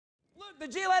The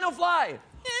JayLeno fly.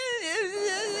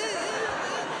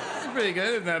 It's pretty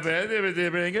good. It's not bad. It was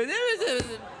pretty good.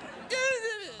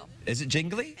 Is it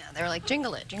jingly? Yeah, they were like,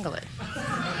 jingle it, jingle it.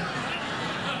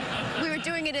 We were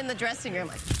doing it in the dressing room,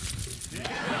 like.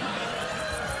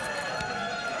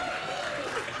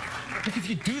 Look, if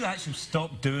you do that, she'll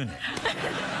stop doing it.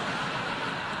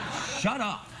 Shut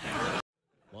up.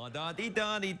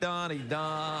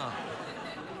 La-da-dee-da-dee-da-dee-da.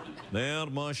 There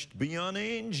must be an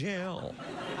angel.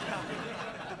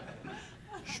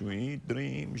 Sweet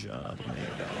dreams are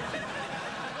made of.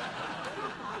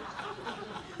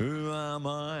 Who am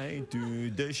I to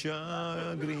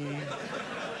disagree?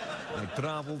 I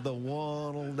traveled the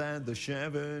world and the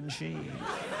seven seas.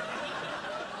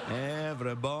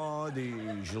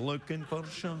 Everybody's looking for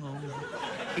some.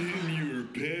 In your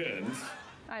pants.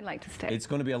 I'd like to stay. It's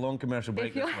going to be a long commercial break.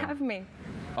 If you'll have me.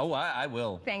 Oh, I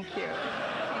will. Thank you.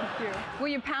 Thank you. Will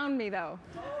you pound me, though?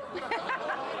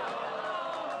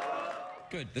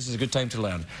 Good. This is a good time to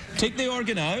learn. Take the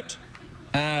organ out,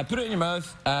 put it in your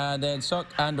mouth, and then suck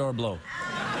and/or blow.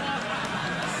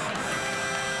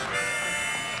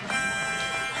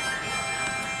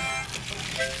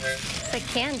 It's like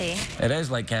candy. It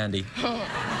is like candy.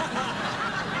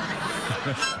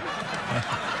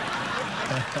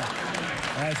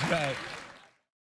 That's right.